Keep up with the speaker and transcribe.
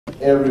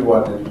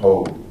Everyone at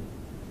home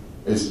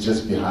is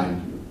just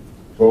behind you.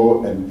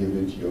 Go and give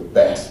it your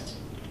best.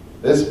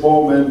 This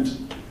moment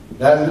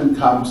doesn't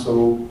come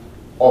so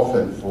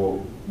often for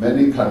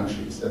many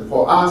countries, and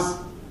for us,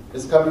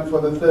 it's coming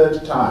for the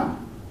third time.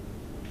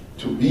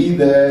 To be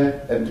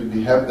there and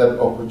to have that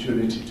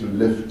opportunity to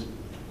lift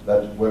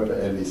that Web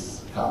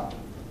Ellis Cup.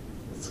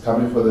 It's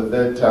coming for the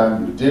third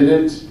time. You did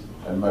it,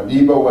 and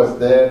Madiba was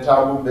there,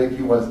 Thabo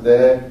Mbeki was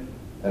there,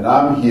 and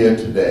I'm here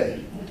today.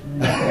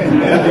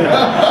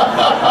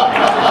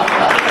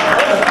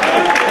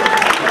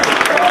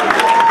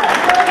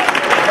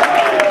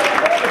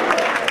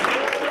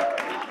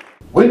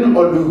 Win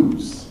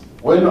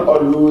or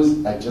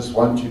lose, I just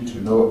want you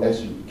to know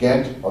as you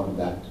get on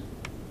that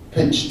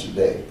pitch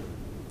today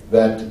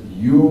that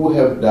you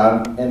have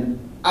done an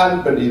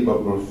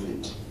unbelievable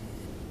feat.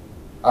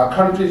 Our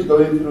country is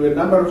going through a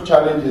number of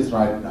challenges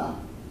right now,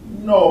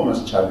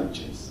 enormous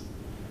challenges.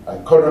 Our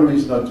economy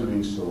is not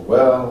doing so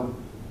well,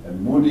 and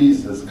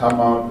Moody's has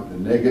come out with a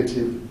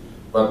negative,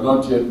 but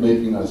not yet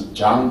making us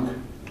junk.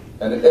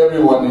 And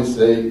everyone is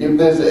saying, if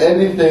there's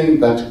anything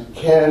that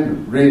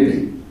can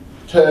really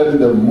turn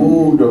the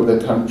mood of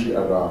the country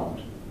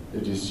around,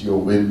 it is your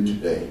win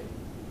today.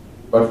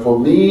 But for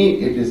me,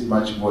 it is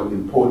much more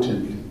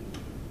importantly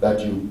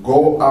that you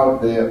go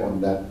out there on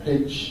that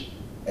pitch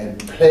and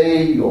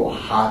play your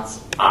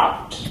hearts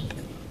out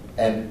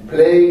and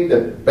play the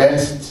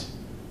best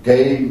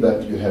game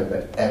that you have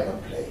ever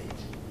played.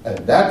 And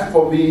that,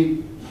 for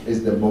me,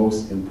 is the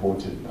most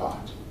important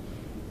part.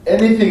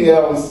 Anything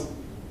else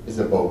is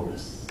a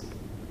bonus.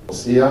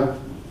 Siya,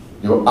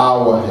 your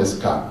hour has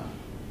come.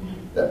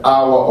 The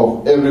hour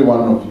of every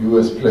one of you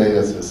as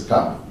players has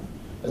come.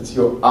 It's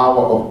your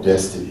hour of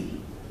destiny.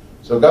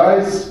 So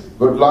guys,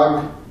 good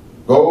luck.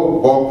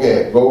 Go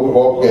Bokke, go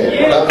Bokke.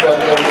 That's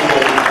what